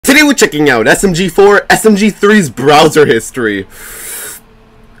you checking out SMG4, SMG3's browser history.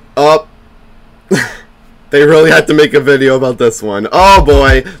 They really had to make a video about this one. Oh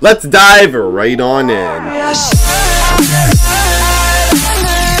boy, let's dive right on in.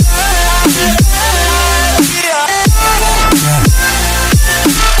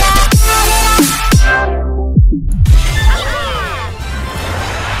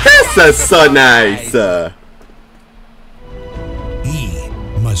 This is so nice. He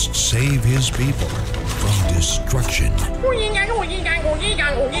must save his people from destruction.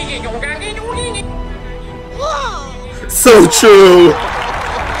 So true.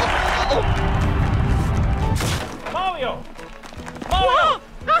 Mario! Huh?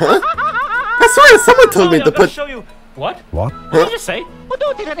 I swear someone told me to put. Show you. What? What? What did you say?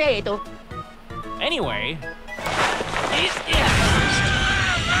 Anyway.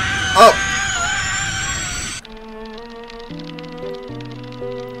 Oh.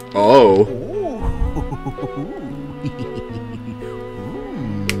 Oh.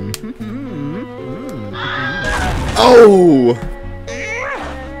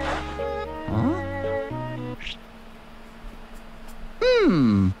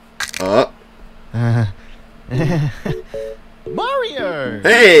 Mario!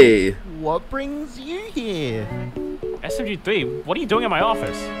 Hey. What brings you here? SMG3, what are you doing in my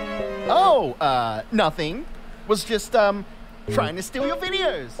office? Oh, nothing. Was just, trying to steal your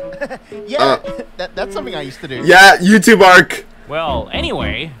videos. Yeah, that's something I used to do. Yeah, YouTube arc. Well,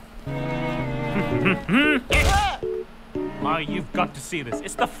 anyway. Mario, you've got to see this.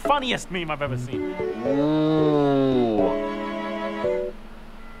 It's the funniest meme I've ever seen.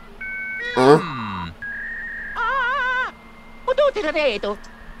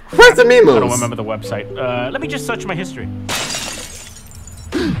 Where's the memos? I don't remember the website. Let me just search my history.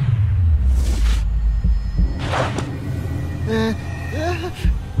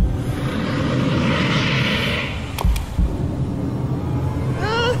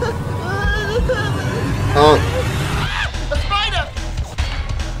 A spider!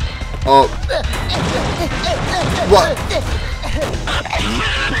 Oh. What?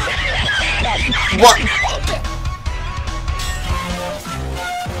 What?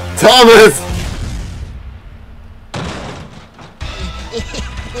 Thomas!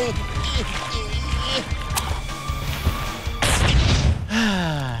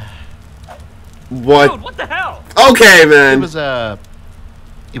 What? Dude, what the hell? Okay, man. It was a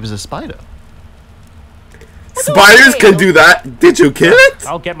spider. Spiders can do that. Did you kill it?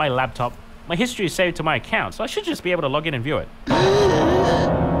 I'll get my laptop. My history is saved to my account, so I should just be able to log in and view it.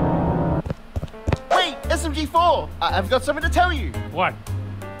 Wait, SMG4! I've got something to tell you. What?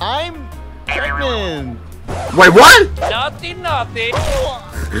 I'm pregnant. Wait, what? Naughty, naughty.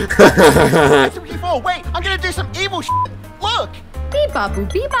 SMG4, wait! I'm gonna do some evil shit. Look! Beep-bop,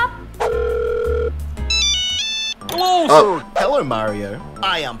 beep-bop. Oh, hello, Mario.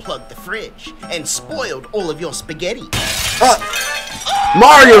 I unplugged the fridge and spoiled all of your spaghetti.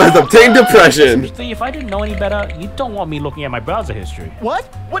 Mario has obtained depression. See, if I didn't know any better, you don't want me looking at my browser history. What?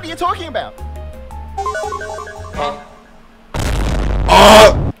 What are you talking about?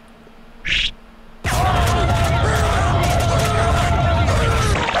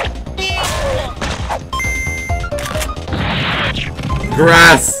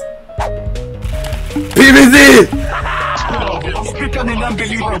 Grass. PVZ. It's becoming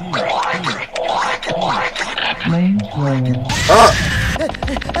unbelievable.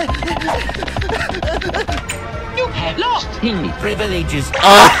 You have lost his privileges.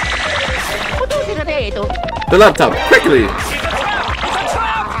 The laptop, quickly.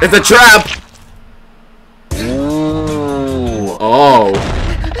 It's a trap. Ooh. Oh.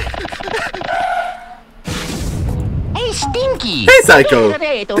 Hey, Stinky. Hey, Psycho.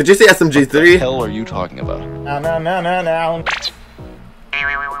 Did you see SMG3? What the hell are you talking about? No.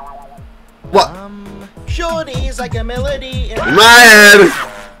 What? Shorty's like a melody in My head.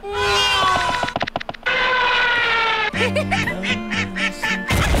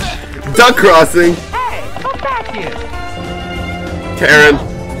 Duck crossing. Hey, come back here. Karen.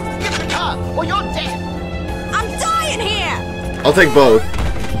 Get the car, or you're dead. I'm dying here. I'll take both.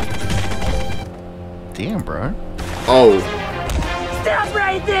 Damn, bro. Oh. Stop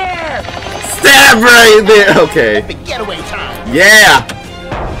right there. Stab right there. Okay. Big getaway time. Yeah.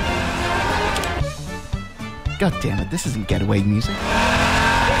 God damn it, this isn't getaway music. He's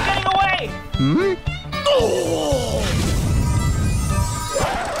getting away! Hmm?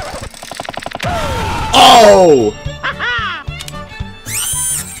 Oh.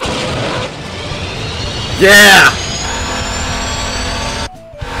 Yeah.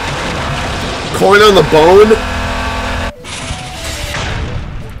 Corn on the bone.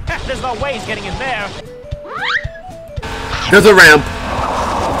 There's no way he's getting in there. There's a ramp.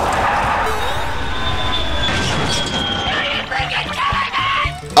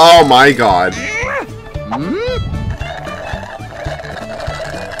 Oh my god.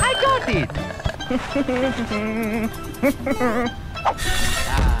 I got it.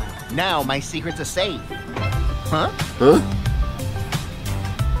 Now my secrets are safe. Huh? Huh?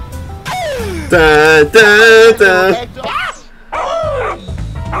 Da, da, da.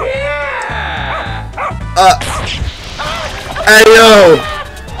 Hey yo!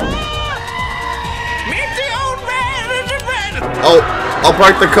 Oh, I'll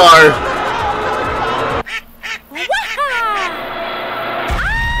park the car.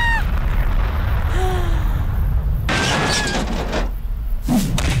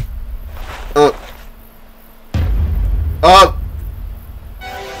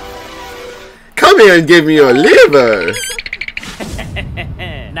 Come here and give me your liver.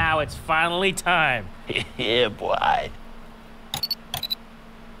 Now it's finally time. Yeah, boy.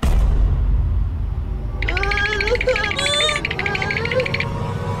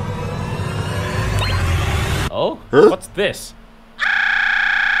 Oh? Huh? What's this?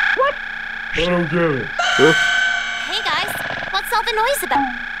 What? I don't get it. Huh? Hey guys, what's all the noise about?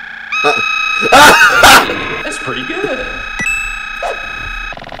 That's pretty good.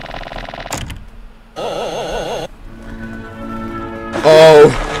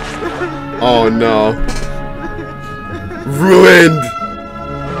 Oh. Oh no. Ruined.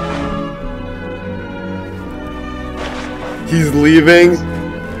 He's leaving.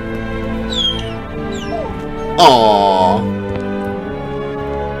 Aww.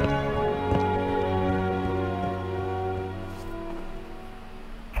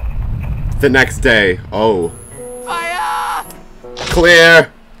 The next day. Oh. Fire!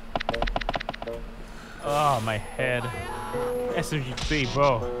 Clear. Oh, my head. SMG3,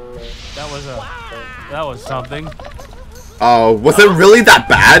 bro. That was something. Oh, was it really that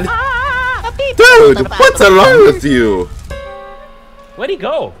bad? Dude, what's wrong with you? Where'd he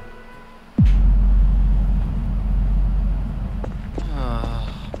go? Oh,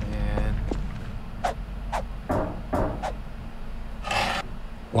 man.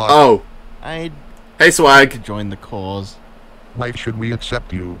 What? Oh. I'd Hey, Swag. join the cause Why should we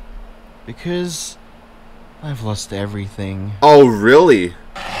accept you? because I've lost everything. Oh, really?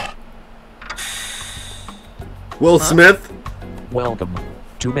 Will Smith? Welcome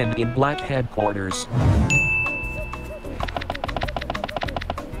to Men in Black headquarters.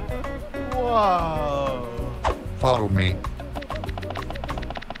 Whoa. Follow me.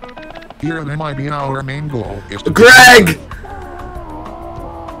 Here at MIB, our main goal is to Greg!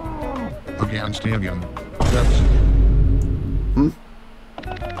 against alien. That's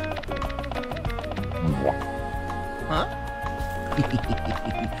Huh?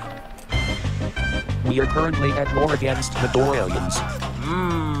 We are currently at war against the Doylians.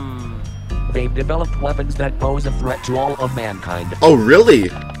 They've developed weapons that pose a threat to all of mankind. Oh, really?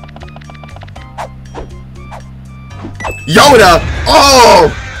 Yoda!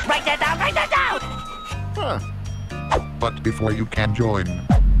 Oh! Write that down, write that down! Huh. but before you can join,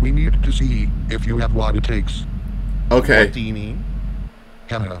 we need to see if you have what it takes. What Okay. do you mean?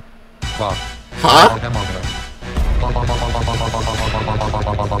 Hannah. Fuck. Huh?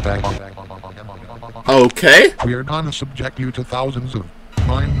 Okay. We are gonna subject you to thousands of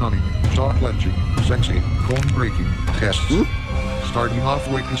mind-numbing, jaw-clenching, sexy, bone-breaking tests. Starting off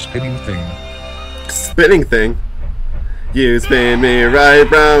with the spinning thing. Spinning thing. You spin me right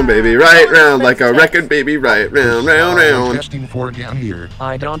round, baby, right round, like a record, baby, right round, round, round. Testing for again here.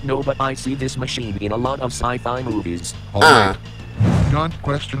 I don't know, but I see this machine in a lot of sci-fi movies. Alright. Don't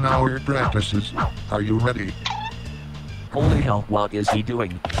question our practices. Are you ready? Holy hell, what is he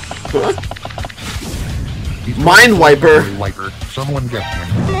doing? He's Mind wiper. Mind wiper. Someone get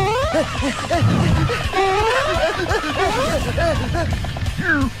him.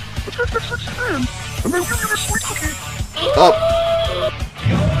 Up.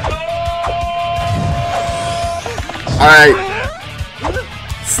 Alright.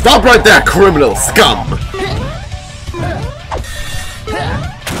 Stop right there, criminal scum!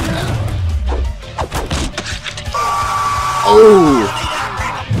 Oh!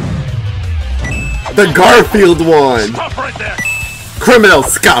 The Garfield one! Stop right there! Criminal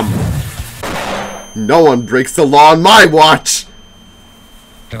scum! No one breaks the law on my watch!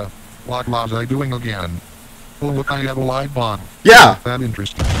 What was I doing again? Oh look, I have a live bomb. Yeah! That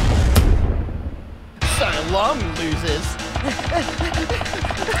interesting. So long, losers.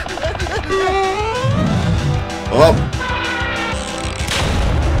 Oh!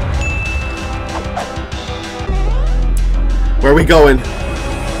 Where are we going?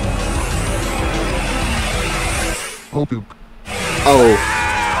 Oh poop. Oh.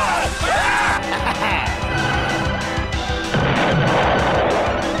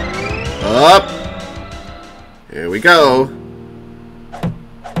 Up. Here we go.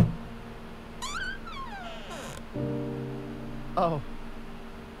 Oh.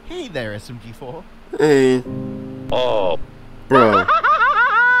 Hey there, SMG4. Hey. Oh. Bro.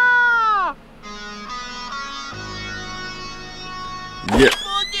 Yeah.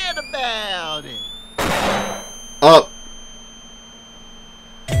 Forget about it. Up.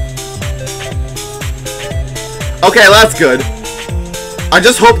 Okay, that's good. I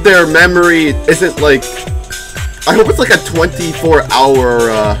just hope their memory isn't like... I hope it's like a 24-hour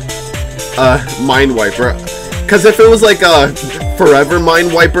mind wiper. Because if it was like a forever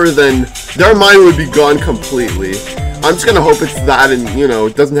mind wiper, then their mind would be gone completely. I'm just gonna hope it's that and, you know,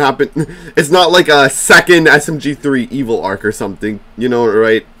 it doesn't happen. It's not like a second SMG3 evil arc or something. You know,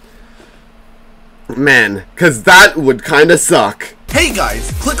 right? Man, because that would kind of suck. Hey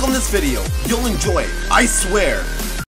guys, click on this video. You'll enjoy it. I swear.